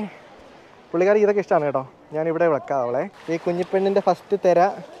മമ്മേ. പുള്ളിക്കാരി ഇതൊക്കെ ഇഷ്ടമാണ് കേട്ടോ. ഞാനിവിടെ വെക്കാം അവളെ. ഈ കുഞ്ഞിപ്പെണ്ണിൻ്റെ ഫസ്റ്റ് തിര,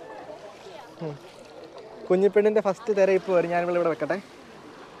 കുഞ്ഞിപ്പെണ്ണിൻ്റെ ഫസ്റ്റ് തിര ഇപ്പോൾ വരും. ഞാനിവിടെ ഇവിടെ വെക്കട്ടെ.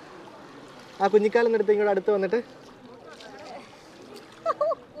 ആ കുഞ്ഞിക്കാലം എടുത്ത് ഇങ്ങോട്ട് അടുത്ത് വന്നിട്ട്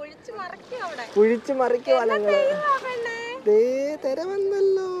കുഴിച്ച് മറിക്കുവാ ഞങ്ങൾ. ദേ തിര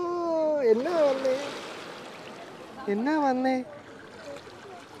വന്നല്ലോ. എന്നാ വന്നേ? എന്നാ വന്നേ?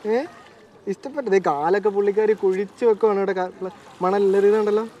 ഇഷ്ടപ്പെട്ടത് കാലൊക്കെ പുള്ളിക്കാരി കുഴിച്ച് വെക്കുവാണ് ഇവിടെ.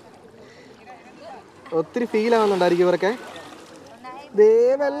 മണലെറിയുന്നുണ്ടല്ലോ. ഒത്തിരി ഫീൽ ആവുന്നുണ്ടായിരിക്കും ഇവരൊക്കെ. ദേ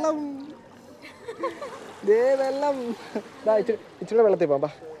വെള്ളം, ദേ വെള്ളം. ഇച്ചിരി വെള്ളത്തിൽ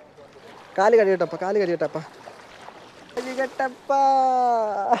പോകാം. കാല് കഴിയട്ടപ്പ, കാല് കഴിയട്ടപ്പ, കഴിയട്ടപ്പ.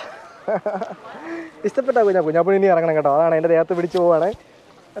 ഇഷ്ടപ്പെട്ടാ കുഞ്ഞാപ്പൂ ഇനി ഇറങ്ങണം കേട്ടോ. അതാണ് എൻ്റെ ദേഹത്ത് പിടിച്ച് പോവാണ്.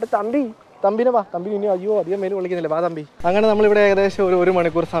 എടാ തമ്പി, തമ്പിനെ വാ. തമ്പി ഇനി അയ്യോ അധികം മേല് വിളിക്കുന്നില്ല. വാ തമ്പി. അങ്ങനെ നമ്മളിവിടെ ഏകദേശം ഒരു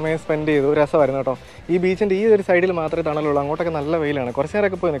മണിക്കൂർ സമയം സ്പെൻഡ് ചെയ്തു. രസമായിരുന്നു കേട്ടോ. ഈ ബീച്ചിൻ്റെ ഈ ഒരു സൈഡിൽ മാത്രമേ തണലുള്ളൂ. അങ്ങോട്ടൊക്കെ നല്ല വെയിലാണ്. കുറച്ച്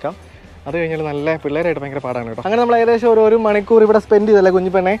നേരമൊക്കെ പോയി നിൽക്കാം. അത് കഴിഞ്ഞാൽ നല്ല പിള്ളേരായിട്ട് ഭയങ്കര പാടാണ് കേട്ടോ. അങ്ങനെ നമ്മൾ ഏകദേശം ഒരു മണിക്കൂർ ഇവിടെ സ്പെൻഡ് ചെയ്തല്ലേ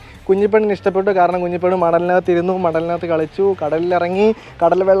കുഞ്ഞിപ്പെണ്ണെ. കുഞ്ഞിപ്പെണ്ണിന് ഇഷ്ടപ്പെട്ടു. കാരണം കുഞ്ഞിപ്പെണ്ണ് മണലിനകത്ത് ഇരുന്നു, മണലിനകത്ത് കളിച്ചു, കടലിലിറങ്ങി,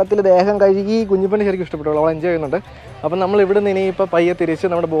 കടൽ വെള്ളത്തിൽ ദേഹം കഴുകി. കുഞ്ഞിപ്പെണ്ണ് ശരിക്കും ഇഷ്ടപ്പെട്ടു. അവൾ എൻജോയ് ചെയ്യുന്നുണ്ട്. അപ്പം നമ്മൾ ഇവിടെ നിന്ന് ഇനിയിപ്പോൾ പയ്യെ തിരിച്ച്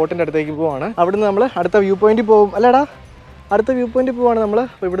നമ്മുടെ ബോട്ടിൻ്റെ അടുത്തേക്ക് പോവാണ്. അവിടുന്ന് നമ്മൾ അടുത്ത വ്യൂ പോയിന്റിൽ പോകും. അല്ലേടാ? അടുത്ത വ്യൂ പോയിന്റിൽ പോവാണ് നമ്മൾ.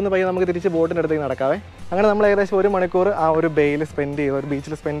 അപ്പോൾ ഇവിടുന്ന് പയ്യെ നമുക്ക് തിരിച്ച് ബോട്ടിൻ്റെ അടുത്തേക്ക് നടക്കാവേ. അങ്ങനെ നമ്മൾ ഏകദേശം ഒരു മണിക്കൂർ ആ ഒരു ബേയിൽ സ്പെൻഡ് ചെയ്തു, ഒരു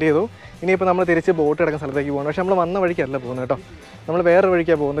ബീച്ചിൽ സ്പെൻഡ് ചെയ്തു. ഇനിയിപ്പോൾ നമ്മൾ തിരിച്ച് ബോട്ട് കിടക്കുന്ന സ്ഥലത്തേക്ക് പോകണം. പക്ഷേ നമ്മൾ വന്ന വഴിക്കല്ല പോകുന്നത് കേട്ടോ. നമ്മൾ വേറെ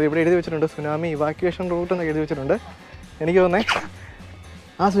വഴിക്കാണ് പോകുന്നത്. ഇവിടെ എഴുതി വെച്ചിട്ടുണ്ട് സുനാമി ഇവാക്യുവേഷൻ റൂട്ട് എന്നൊക്കെ എഴുതി വെച്ചിട്ടുണ്ട്. എനിക്ക് തോന്നേ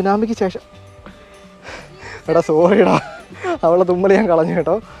ആ സുനാമിക്ക് ശേഷം എടാ സോറിടാ അവളെ തുമ്മൽ ഞാൻ കളഞ്ഞു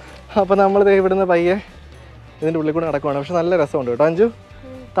കേട്ടോ. അപ്പോൾ നമ്മൾ ഇവിടുന്ന് പയ്യെ ഇതിൻ്റെ ഉള്ളിൽ കൂടെ നടക്കുവാണ്. പക്ഷെ നല്ല രസമുണ്ട് കേട്ടോ അഞ്ചു.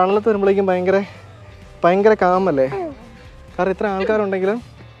 തണലത്ത് വരുമ്പോഴേക്കും ഭയങ്കര കാമല്ലേ. കാരണം ഇത്ര ആൾക്കാരുണ്ടെങ്കിലും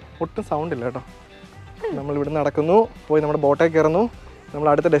ഒട്ടും സൗണ്ട് ഇല്ല കേട്ടോ. നമ്മളിവിടെ നടക്കുന്നു, പോയി നമ്മുടെ ബോട്ടേ കയറുന്നു, നമ്മൾ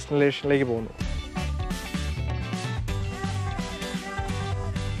അടുത്ത ഡെസ്റ്റിനേഷനിലേക്ക് പോകുന്നു.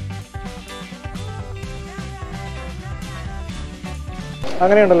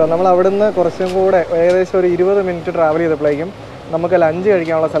 അങ്ങനെയുണ്ടല്ലോ, നമ്മൾ അവിടുന്ന് കുറച്ചും കൂടെ ഏകദേശം ഒരു 20 മിനിറ്റ് ട്രാവൽ ചെയ്തപ്പോഴേക്കും നമുക്ക് ലഞ്ച്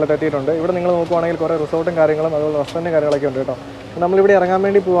കഴിക്കാനുള്ള സ്ഥലത്ത് എത്തിയിട്ടുണ്ട്. ഇവിടെ നിങ്ങൾ നോക്കുവാണെങ്കിൽ കുറേ റിസോർട്ടും കാര്യങ്ങളും അതുപോലെ റെസ്റ്റോറൻറ്റും കാര്യങ്ങളൊക്കെ ഉണ്ട് കേട്ടോ. നമ്മളിവിടെ ഇറങ്ങാൻ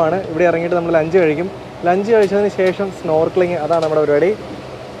വേണ്ടി പോവാണ്. ഇവിടെ ഇറങ്ങിയിട്ട് നമ്മൾ ലഞ്ച് കഴിക്കും. ലഞ്ച് കഴിച്ചതിന് ശേഷം സ്നോർക്ലിങ്, അതാണ് നമ്മുടെ പരിപാടി.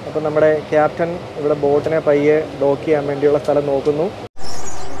 അപ്പം നമ്മുടെ ക്യാപ്റ്റൻ ഇവിടെ ബോട്ടിനെ പയ്യെ ഡോക്ക് ചെയ്യാൻ വേണ്ടിയുള്ള സ്ഥലം നോക്കുന്നു.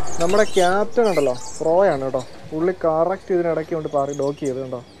 നമ്മുടെ ക്യാപ്റ്റൻ ഉണ്ടല്ലോ പ്രോയാണ് കേട്ടോ. പുള്ളി കറക്റ്റ് ഇതിനിടയ്ക്ക് കൊണ്ട് ഡോക്ക് ചെയ്ത്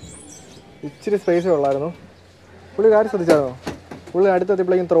കേട്ടോ. ഇച്ചിരി സ്പേസേ ഉള്ളായിരുന്നു. പുള്ളി കാര്യം ശ്രദ്ധിച്ചായിരുന്നോ? പുള്ളി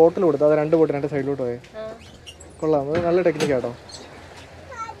അടുത്തെത്തിയപ്പോഴേക്കും ത്രോട്ടിൽ കൊടുത്തു. അത് 2 ബോട്ട് 2 സൈഡിലോട്ട് പോയി. കൊള്ളാം, അത് നല്ല ടെക്നിക്കാട്ടോ.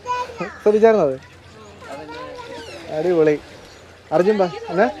 ശ്രദ്ധിച്ചായിരുന്നോ അത്? അടിപൊളി. അർജുൻ ബാ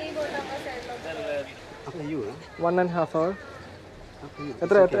എന്നാ 1.5 hour.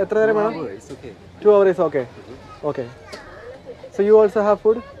 എത്ര നേരം വേണം? 2 hours is okay. Okay. So you also have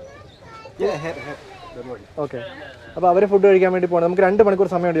food? Yeah, have. Don't worry. Okay. അപ്പോൾ അവർ ഫുഡ് കഴിക്കാൻ വേണ്ടി പോകണം. നമുക്ക് 2 മണിക്കൂർ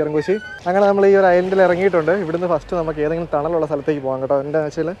സമയമുണ്ട് ഇറങ്ങുശി. അങ്ങനെ നമ്മൾ ഈ ഒരു ഐലൻഡിൽ ഇറങ്ങിയിട്ടുണ്ട്. ഇവിടുന്ന് ഫസ്റ്റ് നമുക്ക് ഏതെങ്കിലും തണലുള്ള സ്ഥലത്തേക്ക് പോകാം കേട്ടോ. എന്താണെന്ന്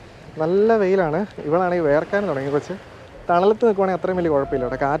വെച്ചാൽ നല്ല വെയിലാണ്. ഇവളാണെങ്കിൽ വേർക്കാൻ തുടങ്ങി കുറച്ച്. തണലത്ത് നിൽക്കുവാണെങ്കിൽ അത്രയും വലിയ കുഴപ്പമില്ല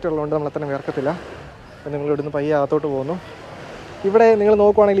കേട്ടോ. കാറ്റുള്ളതുകൊണ്ട് നമ്മൾ അത്രയും വേർക്കത്തില്ല. അപ്പോൾ നിങ്ങൾ ഇവിടുന്ന് പയ്യെ അകത്തോട്ട് പോകുന്നു. ഇവിടെ നിങ്ങൾ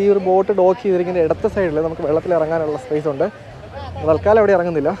നോക്കുവാണെങ്കിൽ ഈ ഒരു ബോട്ട് ഡോക്ക് ചെയ്തിരിക്കുന്ന ഇടത്ത സൈഡിൽ നമുക്ക് വെള്ളത്തിൽ ഇറങ്ങാനുള്ള സ്പേസ് ഉണ്ട്. തൽക്കാലം അവിടെ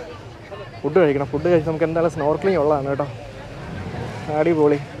ഇറങ്ങുന്നില്ല. ഫുഡ് കഴിക്കണം. ഫുഡ് കഴിച്ച് നമുക്ക് എന്തായാലും സ്നോർക്ലിംഗ് ഉള്ളതാണ് കേട്ടോ.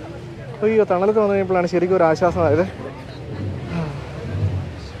 അടിപൊളി. അയ്യോ, തണലത്ത് വന്നു കഴിഞ്ഞപ്പോഴാണ് ശരിക്കും ഒരു ആശ്വാസമായത്.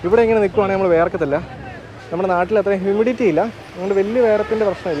 ഇവിടെ ഇങ്ങനെ നിൽക്കുവാണെങ്കിൽ നമ്മൾ വേർക്കത്തില്ല. നമ്മുടെ നാട്ടിൽ അത്രയും ഹ്യൂമിഡിറ്റി ഇല്ല, അതുകൊണ്ട് വലിയ വേർപ്പിൻ്റെ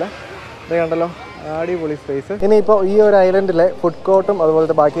പ്രശ്നമില്ല. ഇത് കണ്ടല്ലോ, അടിപൊളി സ്പേസ്. ഇനിയിപ്പോൾ ഈ ഒരു ഐലൻഡിലെ ഫുഡ് കോർട്ടും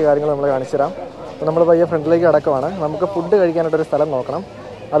അതുപോലത്തെ ബാക്കി കാര്യങ്ങൾ നമ്മൾ കാണിച്ചു തരാം. അപ്പോൾ നമ്മൾ പയ്യെ ഫ്രണ്ടിലേക്ക് അടക്കമാണ്. നമുക്ക് ഫുഡ് കഴിക്കാനായിട്ടൊരു സ്ഥലം നോക്കണം.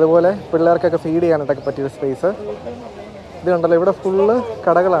 അതുപോലെ പിള്ളേർക്കൊക്കെ ഫീഡ് ചെയ്യാനായിട്ടൊക്കെ പറ്റിയൊരു സ്പേസ്. ഇത് കണ്ടല്ലോ, ഇവിടെ ഫുള്ള്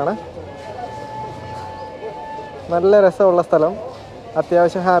കടകളാണ്. നല്ല രസമുള്ള സ്ഥലം,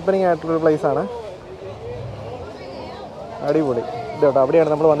 അത്യാവശ്യം ഹാപ്പനിങ് ആയിട്ടുള്ളൊരു പ്ലേസാണ്. അടിപൊളി. ഇത് കേട്ടോ, അവിടെയാണ്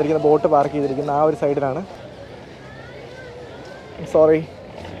നമ്മൾ വന്നിരിക്കുന്ന ബോട്ട് പാർക്ക് ചെയ്തിരിക്കുന്നത്. ആ ഒരു സൈഡിലാണ്. സോറി.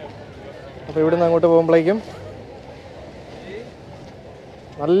 അപ്പോൾ ഇവിടെ നിന്ന് അങ്ങോട്ട് പോകുമ്പോഴേക്കും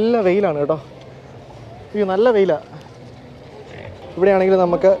നല്ല വെയിലാണ് കേട്ടോ. അയ്യോ, നല്ല വെയിലാണ്. ഇവിടെയാണെങ്കിൽ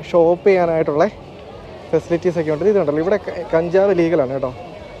നമുക്ക് ഷോപ്പ് ചെയ്യാനായിട്ടുള്ള ഫെസിലിറ്റീസൊക്കെ ഉണ്ട്. ഇത് കണ്ടല്ലോ, ഇവിടെ കഞ്ചാവ് ലീഗലാണ് കേട്ടോ.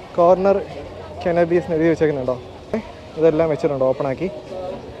 കോർണർ കനബീസ് എഴുതി വെച്ചേക്കുന്നുണ്ടോ? ഇതെല്ലാം വെച്ചിട്ടുണ്ട് ഓപ്പണാക്കി.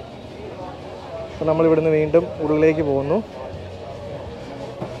 അപ്പോൾ നമ്മളിവിടുന്ന് വീണ്ടും ഉള്ളിലേക്ക് പോകുന്നു.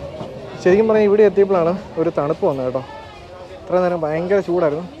 ശരിക്കും പറഞ്ഞാൽ ഇവിടെ എത്തിയപ്പോഴാണ് ഒരു തണുപ്പ് വന്നത് കേട്ടോ. ഇത്ര നേരം ഭയങ്കര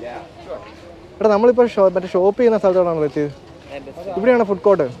ചൂടായിരുന്നു. എടാ, നമ്മളിപ്പോൾ മറ്റേ ഷോപ്പ് ചെയ്യുന്ന സ്ഥലത്തോടാണല്ലോ എത്തിയത്. ഇവിടെയാണ് food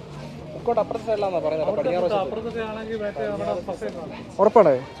court.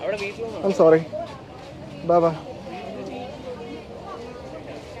 ഉറപ്പാണേ? I sorry. Baba.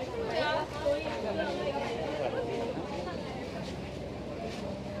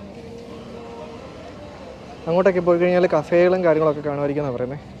 അങ്ങോട്ടൊക്കെ പോയി കഴിഞ്ഞാൽ കഫേകളും കാര്യങ്ങളൊക്കെ കാണുമായിരിക്കും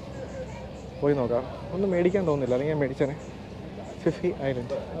പറയുന്നത്. പോയി നോക്കാം. ഒന്നും മേടിക്കാൻ തോന്നുന്നില്ല, അല്ലെങ്കിൽ ഞാൻ മേടിച്ചേനെ. ഫിഫി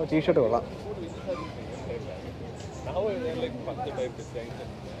ഐലൻഡ് ടീഷർട്ട് കൊള്ളാം.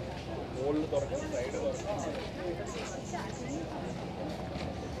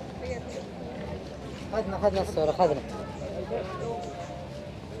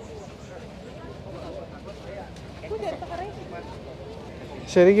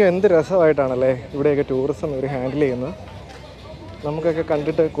 ശരിക്കും എന്ത് രസമായിട്ടാണല്ലേ ഇവിടെയൊക്കെ ടൂറിസം ഇവർ ഹാൻഡിൽ ചെയ്യുന്നത്. നമുക്കൊക്കെ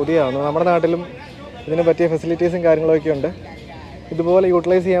കണ്ടിട്ട് കൊതിയാവുന്നു. നമ്മുടെ നാട്ടിലും ഇതിന് പറ്റിയ ഫെസിലിറ്റീസും കാര്യങ്ങളൊക്കെ ഉണ്ട്. ഇതുപോലെ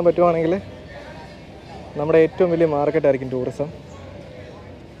യൂട്ടിലൈസ് ചെയ്യാൻ പറ്റുവാണെങ്കിൽ നമ്മുടെ ഏറ്റവും വലിയ മാർക്കറ്റായിരിക്കും ടൂറിസം.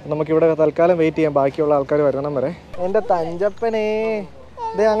 നമുക്കിവിടെ തൽക്കാലം വെയിറ്റ് ചെയ്യാം, ബാക്കിയുള്ള ആൾക്കാർ വരണം വരെ. എൻ്റെ തഞ്ചപ്പനെ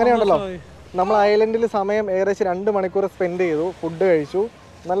ഇതേ അങ്ങനെയുണ്ടല്ലോ. നമ്മൾ ഐലൻഡിൽ സമയം ഏകദേശം 2 മണിക്കൂർ സ്പെൻഡ് ചെയ്തു, ഫുഡ് കഴിച്ചു,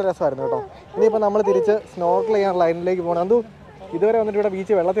 നല്ല രസമായിരുന്നു കേട്ടോ. ഇനിയിപ്പോൾ നമ്മൾ തിരിച്ച് സ്നോർക്കിൾ ചെയ്യാനുള്ള ഐലൻഡിലേക്ക് പോകണം. അത് ഇതുവരെ വന്നിട്ട് ഇവിടെ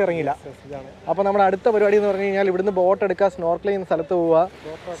ബീച്ച് വെള്ളത്തിൽ ഇറങ്ങിയില്ല. അപ്പോൾ നമ്മുടെ അടുത്ത പരിപാടി എന്ന് പറഞ്ഞു കഴിഞ്ഞാൽ ഇവിടുന്ന് ബോട്ട് എടുക്കുക, സ്നോർക്കിൾ ചെയ്യുന്ന സ്ഥലത്ത് പോവുക,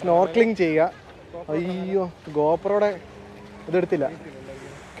 സ്നോർക്കിളിങ് ചെയ്യുക. അയ്യോ, ഗോപ്രോയുടെ ഇതെടുത്തില്ല,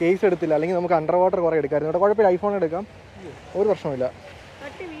 കേസ് എടുത്തില്ല, അല്ലെങ്കിൽ നമുക്ക് അണ്ടർ വാട്ടർ കുറേ എടുക്കാമായിരുന്നു കേട്ടോ. കുഴപ്പമില്ല, ഐഫോൺ എടുക്കാം, ഒരു പ്രശ്നമില്ല.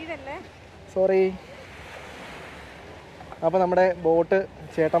 സോറി. അപ്പോൾ നമ്മുടെ ബോട്ട്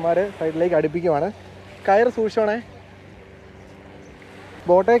ചേട്ടന്മാർ സൈഡിലേക്ക് അടുപ്പിക്കുവാണ്. കയറ് സൂക്ഷിച്ചോണേ.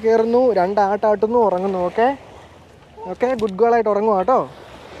 ബോട്ടേ കയറുന്നു, 2 ആട്ടാട്ടുന്നു, ഉറങ്ങുന്നു. ഓക്കെ ഓക്കെ, ഗുഡ് ഗേളായിട്ട് ഉറങ്ങുക കേട്ടോ.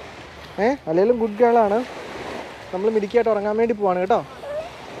 അല്ലെങ്കിലും ഗുഡ് ഗേളാണ്. നമ്മൾ മിടുക്കിയായിട്ട് ഉറങ്ങാൻ വേണ്ടി പോവാണ് കേട്ടോ.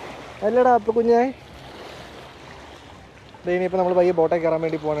 അല്ലടാ അപ്പോൾ കുഞ്ഞേ. ഇനിയിപ്പോൾ നമ്മൾ പയ്യെ ബോട്ടേ കയറാൻ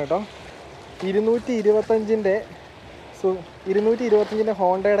വേണ്ടി പോകണം കേട്ടോ. 225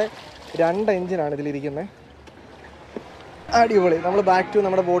 ഹോണ്ടയുടെ 2 എഞ്ചിനാണ് ഇതിലിരിക്കുന്നത്. അടിപൊളി. നമ്മൾ ബാക്ക് ടു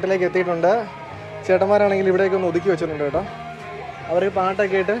നമ്മുടെ ബോട്ടിലേക്ക് എത്തിയിട്ടുണ്ട്. ചേട്ടന്മാരാണെങ്കിൽ ഇവിടേക്ക് ഒന്ന് ഒതുക്കി വെച്ചിട്ടുണ്ട് കേട്ടോ. അവർ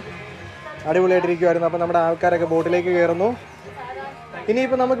പാട്ടൊക്കെ ഇട്ട് അടിപൊളിയായിട്ടിരിക്കുമായിരുന്നു. അപ്പോൾ നമ്മുടെ ആൾക്കാരൊക്കെ ബോട്ടിലേക്ക് കയറുന്നു.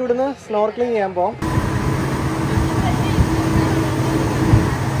 ഇനിയിപ്പോൾ നമുക്ക് ഇവിടുന്ന് സ്നോർക്ലിംഗ് ചെയ്യാൻ പോകാം.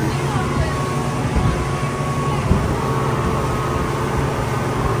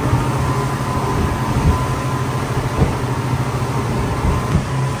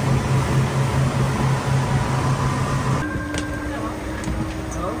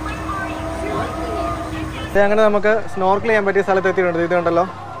 അങ്ങനെ നമുക്ക് സ്നോർക്കിൾ ചെയ്യാൻ പറ്റിയ സ്ഥലത്ത് എത്തിയിട്ടുണ്ട്. ഇത് കണ്ടല്ലോ,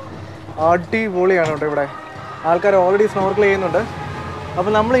 അടിപൊളിയാണ് കേട്ടോ. ഇവിടെ ആൾക്കാർ ഓൾറെഡി സ്നോർക്കിൾ ചെയ്യുന്നുണ്ട്.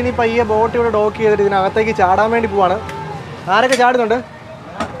 അപ്പോൾ നമ്മൾ ഇനി പയ്യെ ബോട്ട് ഇവിടെ ഡോക്ക് ചെയ്തിട്ട് ഇതിനകത്തേക്ക് ചാടാൻ വേണ്ടി പോവാണ്. ആരൊക്കെ ചാടുന്നുണ്ട്?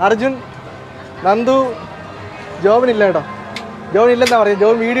 അർജുൻ, നന്ദു, ജോബിനില്ല കേട്ടോ. ജോബിൻ ഇല്ലെന്നാ പറയും.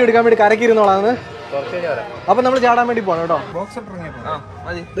 ജോബിൻ വീഡിയോ എടുക്കാൻ വേണ്ടി കരക്കിരുന്നോളാന്ന്. അപ്പം നമ്മൾ ചാടാൻ വേണ്ടി പോവാണ് കേട്ടോ.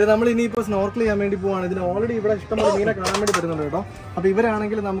 ഇത് നമ്മൾ ഇനിയിപ്പോൾ സ്നോർക്കിൾ ചെയ്യാൻ വേണ്ടി പോവാണ്. ഇതിന് ഓൾറെഡി ഇവിടെ ഇഷ്ടംപോലെ മീനെ കാണാൻ വേണ്ടി വരുന്നുണ്ട് കേട്ടോ. അപ്പോൾ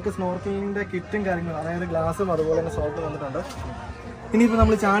ഇവരാണെങ്കിൽ നമുക്ക് സ്നോർക്കിളിൻ്റെ കിറ്റും കാര്യങ്ങളും, അതായത് ഗ്ലാസും അതുപോലെ തന്നെ സോൾട്ട് വന്നിട്ടുണ്ട്. ഇനിയിപ്പോൾ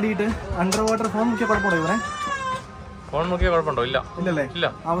നമ്മൾ ചാടിയിട്ട് അണ്ടർ വാട്ടർ ഫോൺ മുക്കിയ കുഴപ്പമുണ്ടോ? ഇവരെ ഫോൺ മുക്കിയ കുഴപ്പമുണ്ടോ? ഇല്ലല്ലേ? ഇല്ല.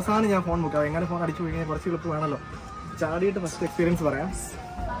 അവസാനം ഞാൻ ഫോൺ മുക്കാം. എങ്ങനെ ഫോൺ അടിച്ചു പോയി കഴിഞ്ഞാൽ കുറച്ച് എളുപ്പം വേണമല്ലോ. ചാടിയിട്ട് ഫസ്റ്റ് എക്സ്പീരിയൻസ് പറയാം.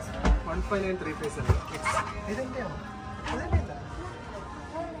 15935 ഇതെന്തെയാണോ?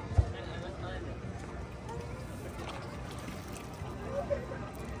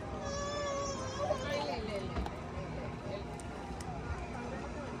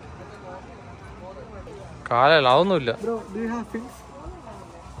 കാലല്ല, അതൊന്നുമില്ല. Bro, do you have fins?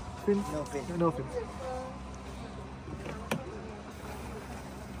 Fins? No fins. No fins.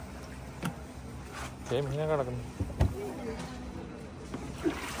 മീനെ കിടക്കുന്നു.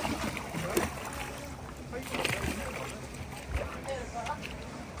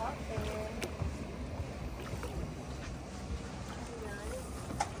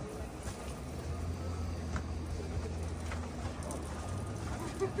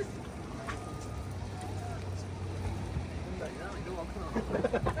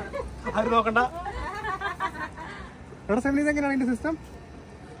 ആരും നോക്കണ്ട. എവിടെ ഫാമിലി എങ്ങനെയാണ് അതിന്റെ സിസ്റ്റം?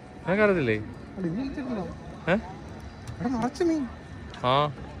 അറിയത്തില്ലേ? ആ,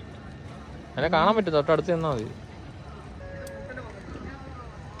 എന്നെ കാണാൻ പറ്റും. തൊട്ടടുത്ത് ചെന്നാ മതി.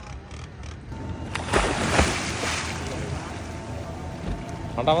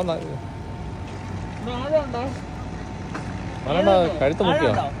 കഴുത്ത്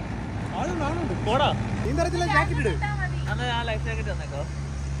മുക്കിയോ?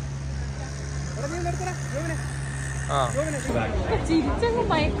 ചിരിച്ചങ്ങ്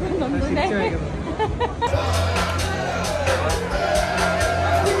മയക്കുന്നുണ്ട്.